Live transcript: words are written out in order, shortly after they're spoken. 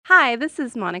Hi, this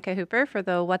is Monica Hooper for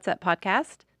the What's Up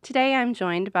podcast. Today I'm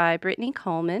joined by Britney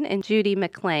Coleman and Judy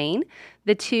McLane,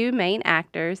 the two main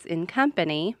actors in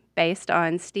Company, based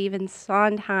on Stephen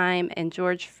Sondheim and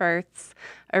George Furth's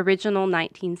original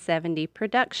 1970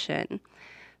 production.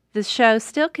 The show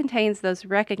still contains those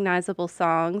recognizable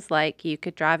songs like You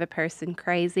Could Drive a Person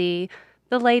Crazy,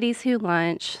 The Ladies Who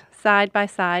Lunch, Side by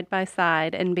Side by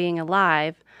Side, and Being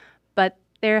Alive, but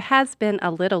there has been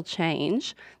a little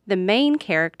change. The main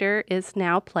character is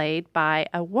now played by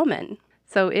a woman,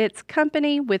 so it's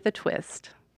Company with a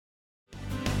twist.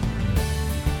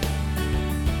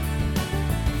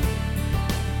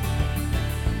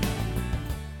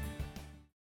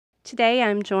 Today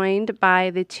I'm joined by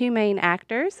the two main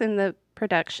actors in the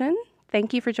production.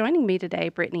 Thank you for joining me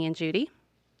today, Britney and Judy.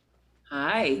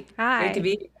 Hi. Hi. Great to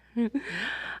be here.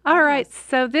 All right,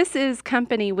 so this is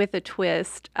Company with a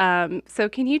Twist. So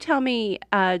can you tell me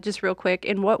just real quick,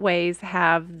 in what ways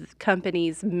have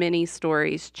Company's mini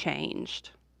stories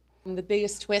changed? The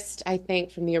biggest twist, I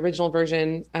think, from the original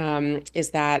version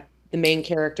is that the main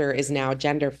character is now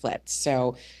gender flipped.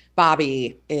 So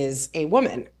Bobby is a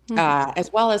woman,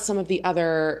 as well as some of the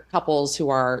other couples who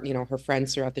are, her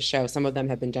friends throughout the show. Some of them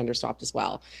have been gender swapped as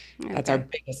well. That's our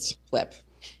biggest flip.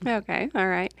 Okay, all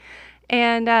right.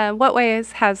 And what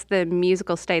ways has the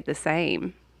musical stayed the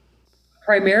same?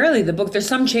 Primarily the book, there's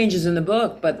some changes in the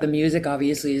book, but the music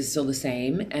obviously is still the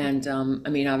same. And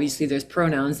obviously there's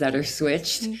pronouns that are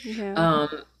switched. Yeah.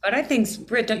 But I think,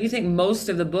 Britt, don't you think most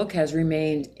of the book has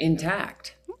remained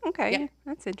intact? Okay, Yeah.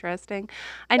 that's interesting.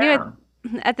 I knew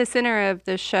at the center of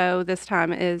the show this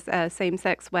time is a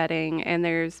same-sex wedding, and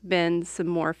there's been some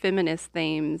more feminist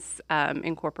themes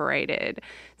incorporated.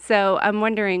 So I'm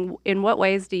wondering, in what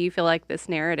ways do you feel like this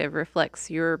narrative reflects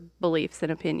your beliefs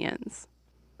and opinions?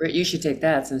 Britt, you should take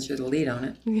that since you're the lead on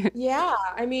it. Yeah,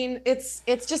 I mean, it's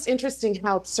just interesting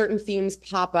how certain themes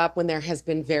pop up when there has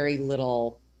been very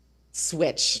little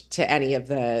switch to any of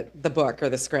the book or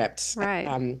the script.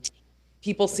 Right.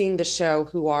 People seeing the show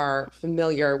who are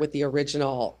familiar with the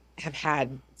original have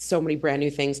had so many brand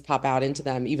new things pop out into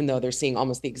them, even though they're seeing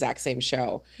almost the exact same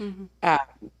show. Mm-hmm.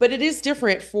 But it is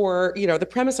different for, the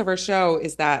premise of our show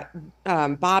is that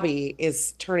Bobby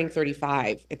is turning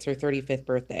 35. It's her 35th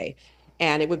birthday.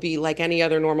 And it would be like any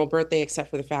other normal birthday,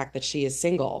 except for the fact that she is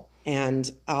single.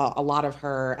 And a lot of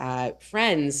her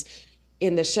friends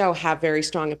in the show have very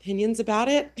strong opinions about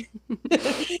it.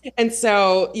 And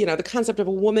so, the concept of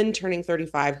a woman turning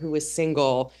 35 who is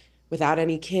single without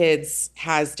any kids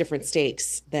has different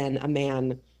stakes than a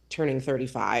man turning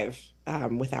 35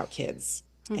 without kids.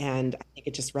 And I think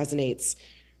it just resonates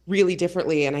really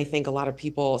differently. And I think a lot of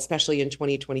people, especially in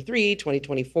 2023,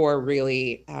 2024,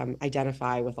 really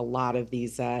identify with a lot of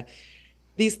these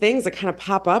things that kind of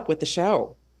pop up with the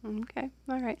show. Okay,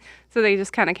 all right. So they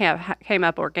just kind of came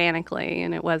up organically,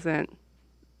 and it wasn't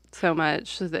so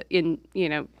much that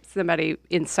somebody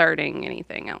inserting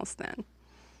anything else then.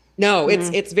 No,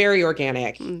 it's very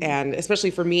organic. And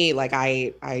especially for me, like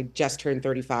I just turned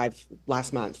 35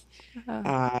 last month.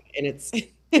 And it's Happy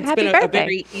been a birthday.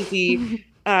 very easy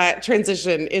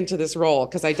transition into this role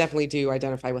because I definitely do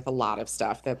identify with a lot of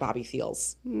stuff that Bobby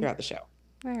feels throughout the show.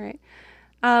 All right.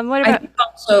 What I about think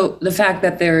also the fact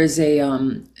that there is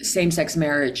a same-sex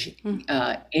marriage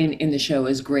in the show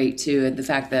is great too, and the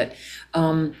fact that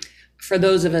for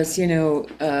those of us,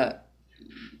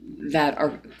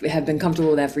 that have been comfortable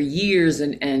with that for years,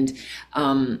 and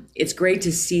it's great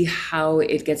to see how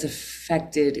it gets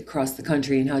affected across the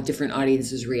country and how different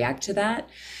audiences react to that.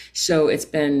 So it's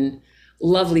been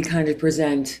lovely kind of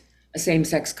present a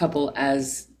same-sex couple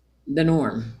as the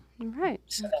norm. right?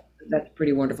 So that's a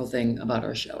pretty wonderful thing about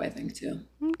our show, I think, too.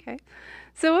 Okay.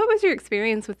 So what was your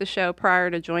experience with the show prior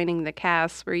to joining the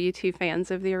cast? Were you two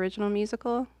fans of the original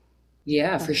musical?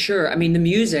 Yeah, for sure. I mean, the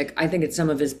music, I think it's some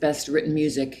of his best written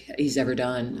music he's ever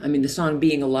done. I mean, the song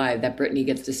Being Alive that Britney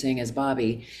gets to sing as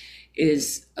Bobby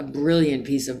is a brilliant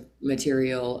piece of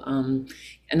material.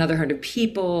 Another 100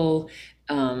 People,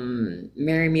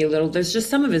 Marry Me a Little. There's just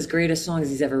some of his greatest songs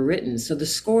he's ever written. So the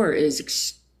score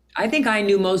is, I think I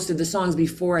knew most of the songs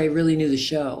before I really knew the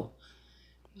show.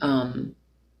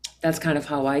 That's kind of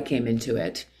how I came into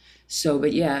it. So,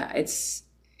 but yeah, it's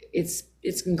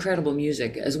incredible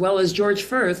music, as well as George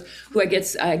Furth, who I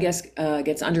guess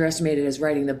gets underestimated as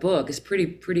writing the book, is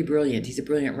pretty brilliant. He's a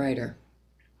brilliant writer.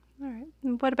 All right.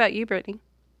 And what about you, Brittany?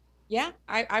 Yeah,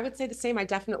 I would say the same. I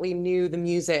definitely knew the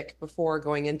music before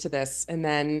going into this. And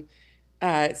then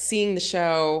seeing the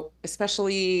show,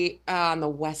 especially on the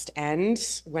West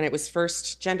End, when it was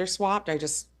first gender swapped, I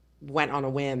just went on a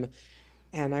whim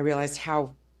and I realized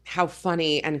how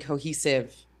funny and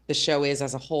cohesive the show is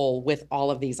as a whole with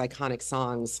all of these iconic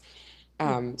songs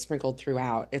sprinkled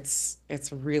throughout. It's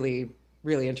really,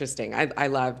 really interesting. I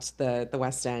loved the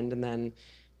West End, and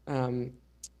then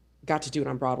got to do it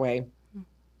on Broadway.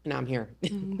 Now I'm here.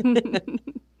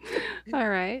 All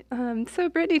right. So,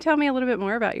 Brittany, tell me a little bit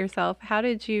more about yourself. How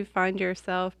did you find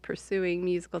yourself pursuing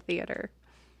musical theater?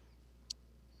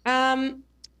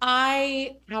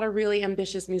 I had a really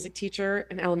ambitious music teacher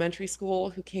in elementary school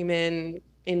who came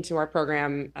into our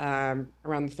program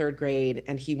around the third grade,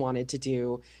 and he wanted to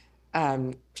do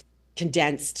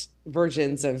condensed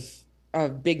versions of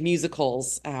big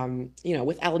musicals,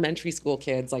 with elementary school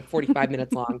kids, like 45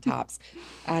 minutes long tops.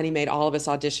 And he made all of us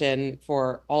audition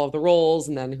for all of the roles,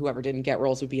 and then whoever didn't get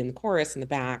roles would be in the chorus in the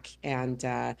back. And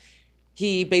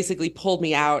he basically pulled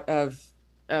me out of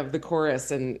the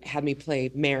chorus and had me play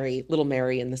Little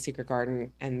Mary in The Secret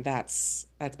Garden, and that's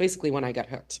basically when I got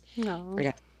hooked. No. I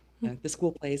got the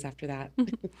school plays after that.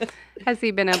 Has he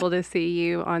been able to see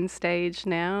you on stage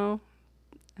now?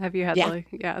 Have you had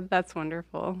yeah, that's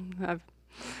wonderful.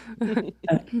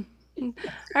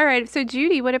 All right. So,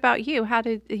 Judy, what about you? How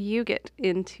did you get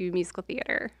into musical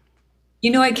theater?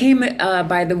 I came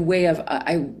by the way of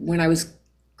when I was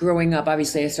growing up.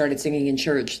 Obviously, I started singing in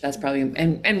church. That's probably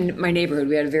and my neighborhood.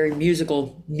 We had a very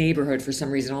musical neighborhood for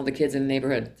some reason. All the kids in the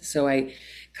neighborhood. So I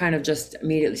kind of just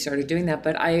immediately started doing that.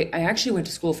 But I actually went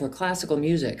to school for classical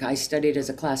music. I studied as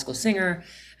a classical singer.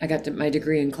 I got my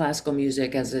degree in classical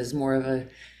music as more of a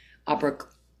opera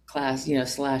class,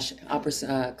 slash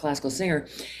opera classical singer.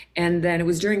 And then it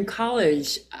was during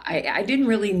college, I didn't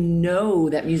really know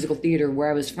that musical theater where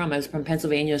I was from. I was from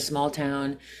Pennsylvania, a small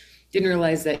town. Didn't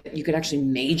realize that you could actually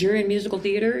major in musical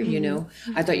theater,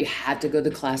 I thought you had to go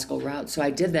the classical route. So I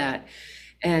did that.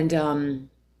 And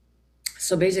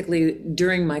so basically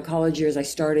during my college years, I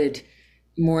started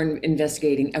more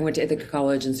investigating. I went to Ithaca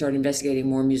College and started investigating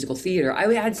more musical theater.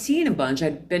 I had seen a bunch.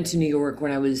 I'd been to New York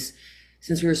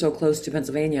since we were so close to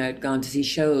Pennsylvania, I'd gone to see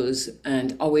shows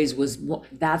and always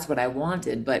that's what I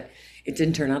wanted, but it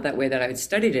didn't turn out that way that I had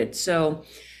studied it. So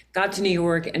got to New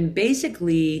York, and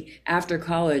basically after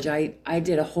college, I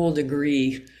did a whole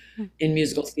degree in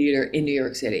musical theater in New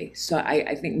York City. So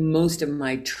I think most of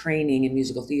my training in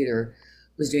musical theater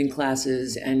was doing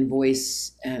classes and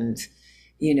voice and,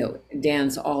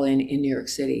 dance all in New York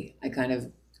City. I kind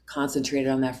of concentrated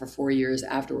on that for 4 years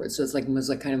afterwards. So it was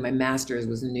kind of my master's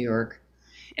was in New York.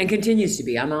 And continues to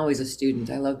be. I'm always a student.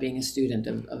 I love being a student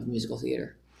of musical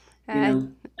theater,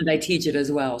 and I teach it as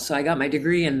well. So I got my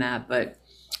degree in that, but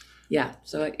yeah,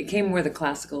 so it came more the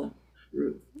classical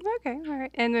route. Okay, all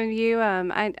right. And then you,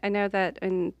 I know that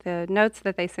in the notes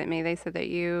that they sent me, they said that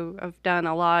you have done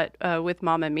a lot with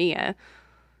Mamma Mia.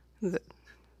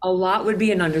 A lot would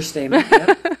be an understatement.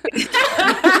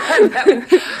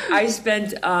 I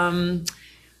spent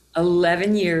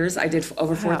 11 years. I did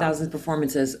over 4,000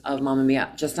 performances of Mamma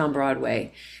Mia just on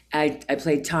Broadway. I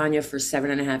played Tanya for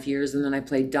 7.5 years, and then I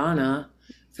played Donna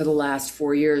for the last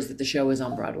 4 years that the show was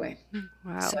on Broadway.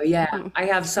 Wow. So yeah, I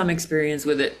have some experience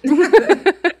with it.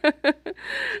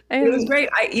 It was great.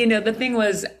 The thing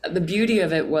was, the beauty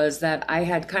of it was that I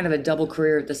had kind of a double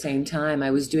career at the same time.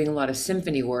 I was doing a lot of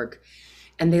symphony work,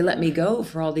 and they let me go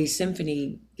for all these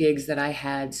symphony gigs that I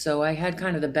had. So I had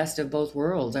kind of the best of both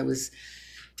worlds. I was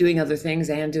doing other things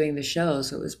and doing the show.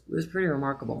 So it was pretty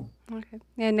remarkable. Okay.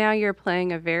 And now you're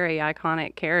playing a very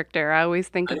iconic character. I always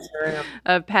think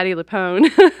of Patti LuPone.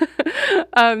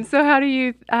 So how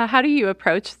do you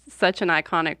approach such an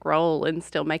iconic role and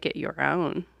still make it your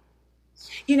own?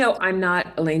 I'm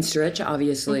not Elaine Stritch,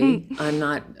 obviously. Mm-hmm. I'm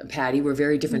not Patty. We're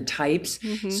very different types.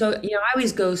 Mm-hmm. So, I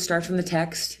always start from the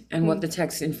text and what the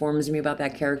text informs me about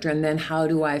that character. And then how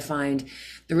do I find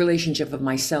the relationship of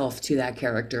myself to that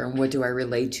character and what do I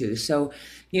relate to? So,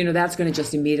 that's going to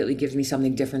just immediately give me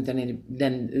something different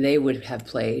than they would have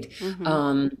played.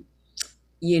 Mm-hmm.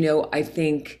 I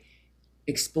think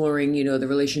exploring, the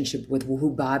relationship with who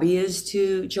Bobby is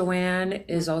to Joanne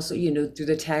is also, through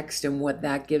the text and what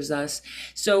that gives us.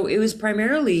 So it was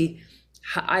primarily,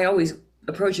 I always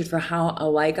approach it for how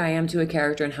alike I am to a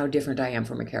character and how different I am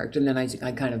from a character. And then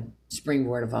I kind of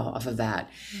springboard off of that.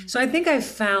 Mm-hmm. So I think I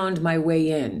found my way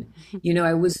in.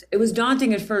 It was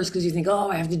daunting at first because you think,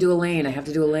 I have to do Elaine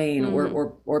mm-hmm.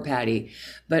 or Patty.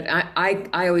 But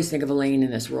I always think of Elaine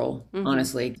in this role, mm-hmm.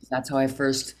 honestly. That's how I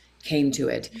first came to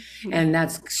it. Mm-hmm. And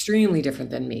that's extremely different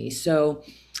than me. So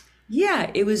yeah,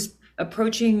 it was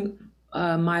approaching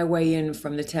my way in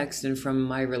from the text and from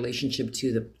my relationship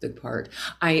to the part.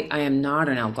 I am not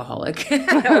an alcoholic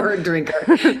or a drinker.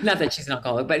 Not that she's an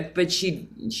alcoholic, but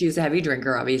she's a heavy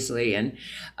drinker, obviously. And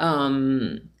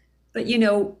but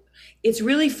it's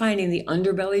really finding the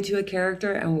underbelly to a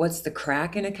character and what's the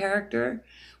crack in a character,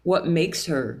 what makes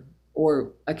her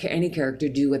or any character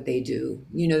do what they do.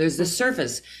 You know, there's the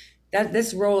surface that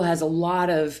this role has a lot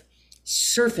of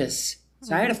surface.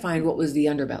 So I had to find what was the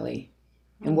underbelly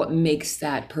and what makes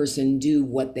that person do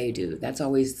what they do. That's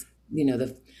always, you know,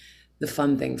 the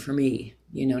fun thing for me,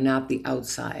 you know, not the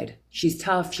outside. She's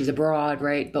tough, she's abroad,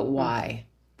 right? But why?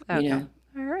 Okay. You know?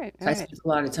 All right. So I spent a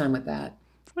lot of time with that.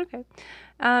 Okay.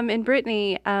 And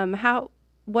Brittany,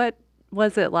 what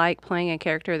was it like playing a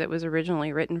character that was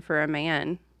originally written for a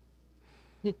man?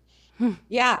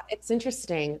 Yeah, it's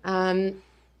interesting. I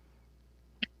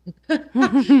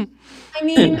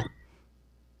mean,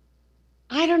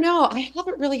 I don't know. I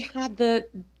haven't really had the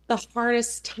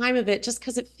hardest time of it just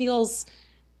because it feels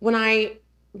when I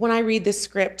read the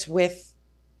script with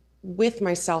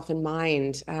myself in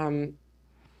mind,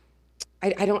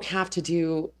 I don't have to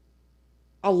do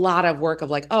a lot of work of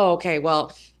like, oh, okay,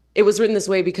 well, it was written this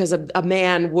way because a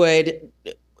man would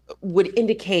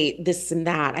indicate this and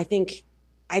that. I think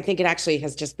it actually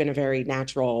has just been a very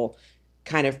natural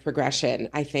kind of progression.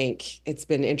 I think it's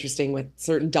been interesting with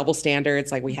certain double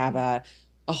standards. Like we have a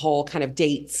whole kind of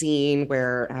date scene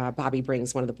where Bobby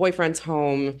brings one of the boyfriends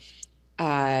home.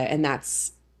 And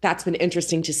that's been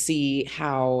interesting to see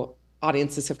how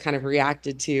audiences have kind of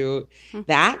reacted to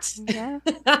that. Yeah.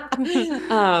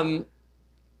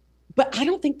 But I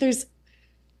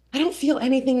don't feel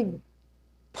anything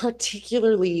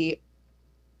particularly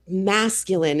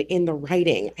masculine in the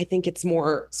writing. I think it's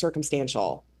more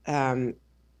circumstantial. And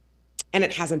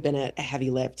it hasn't been a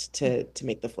heavy lift to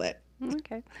make the flip.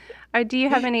 Okay. Do you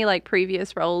have any like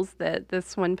previous roles that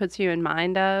this one puts you in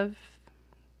mind of?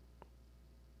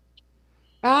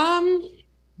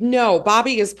 No,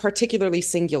 Bobby is particularly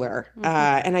singular.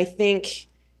 And I think,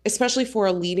 especially for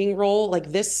a leading role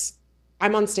like this,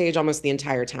 I'm on stage almost the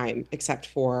entire time, except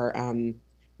for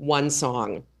one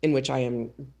song in which I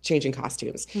am changing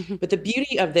costumes. But the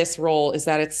beauty of this role is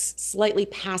that it's slightly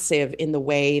passive in the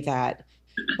way that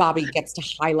Bobby gets to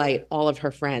highlight all of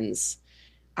her friends.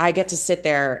 I get to sit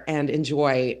there and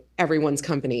enjoy everyone's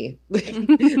company,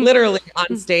 literally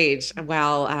on stage,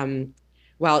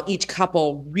 while each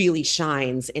couple really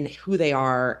shines in who they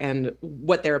are and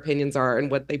what their opinions are and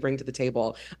what they bring to the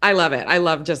table. I love it. I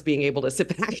love just being able to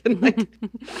sit back and like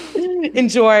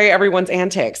enjoy everyone's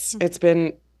antics. It's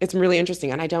been really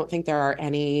interesting. And I don't think there are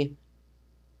any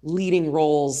leading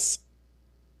roles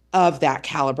of that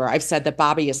caliber. I've said that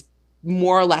Bobby is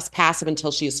more or less passive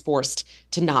until she is forced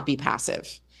to not be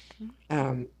passive,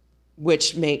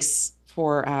 which makes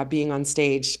for being on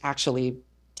stage actually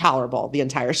tolerable the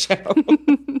entire show.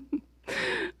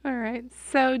 All right.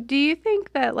 So, do you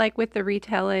think that, like, with the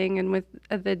retelling and with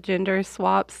the gender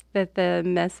swaps, that the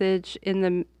message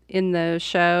in the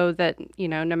show that, you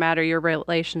know, no matter your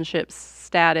relationship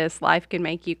status, life can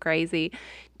make you crazy.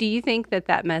 Do you think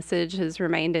that message has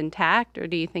remained intact, or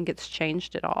do you think it's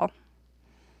changed at all?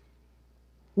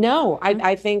 No,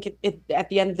 I think it at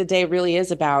the end of the day really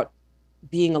is about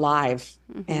being alive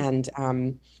and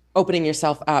opening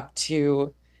yourself up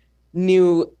to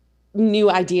new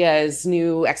ideas,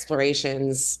 new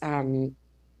explorations,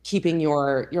 keeping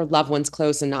your loved ones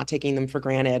close and not taking them for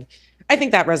granted. I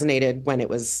think that resonated when it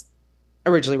was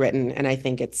originally written, and I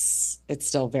think it's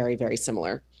still very, very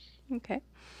similar. Okay.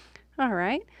 All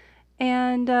right.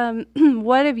 And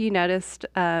what have you noticed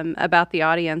about the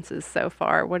audiences so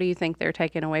far? What do you think they're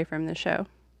taking away from the show?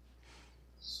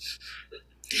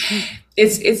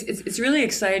 It's really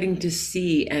exciting to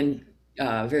see and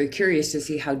very curious to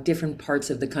see how different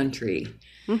parts of the country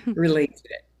relate to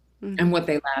it and what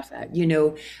they laugh at. You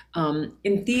know,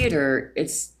 in theater,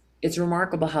 it's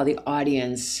remarkable how the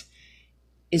audience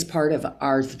is part of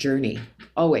our journey.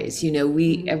 Always, you know,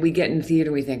 we get in theater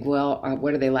and we think, well,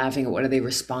 what are they laughing at? What are they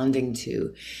responding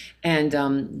to? And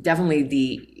definitely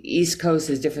the East Coast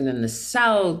is different than the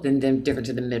South and then different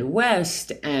to the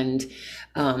Midwest. And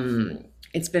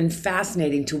it's been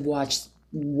fascinating to watch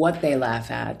what they laugh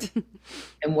at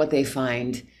and what they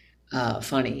find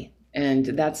funny. And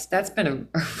that's been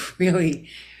a really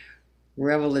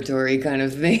revelatory kind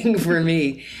of thing for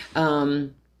me.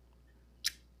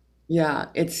 Yeah,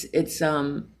 it's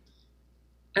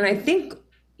and I think,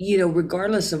 you know,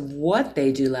 regardless of what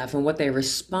they do laugh and what they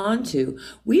respond to,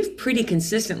 we've pretty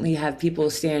consistently have people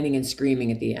standing and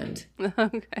screaming at the end.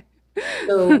 Okay.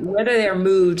 So whether they're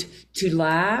moved to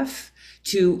laugh,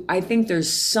 I think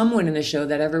there's someone in the show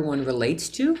that everyone relates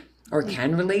to, or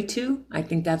can relate to. I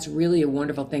think that's really a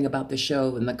wonderful thing about the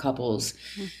show and the couples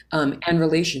and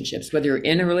relationships, whether you're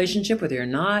in a relationship, whether you're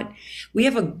not. We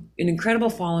have an incredible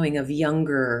following of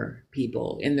younger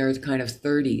people in their kind of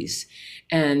 30s.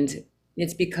 And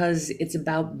it's because it's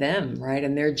about them, right?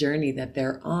 And their journey that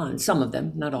they're on. Some of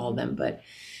them, not all of them, but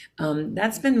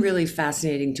that's been really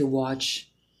fascinating to watch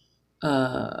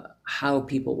what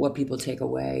people take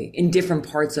away in different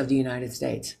parts of the United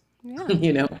States, Yeah.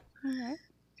 Okay.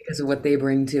 because of what they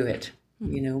bring to it,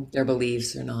 their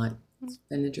beliefs or not. It's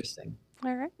been interesting.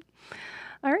 All right.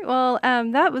 All right. Well,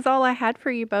 that was all I had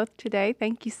for you both today.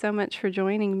 Thank you so much for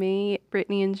joining me,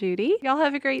 Britney and Judy. Y'all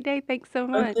have a great day. Thanks so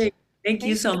much. Okay. Thank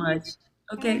you so much.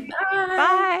 Okay.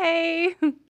 Bye.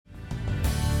 Bye.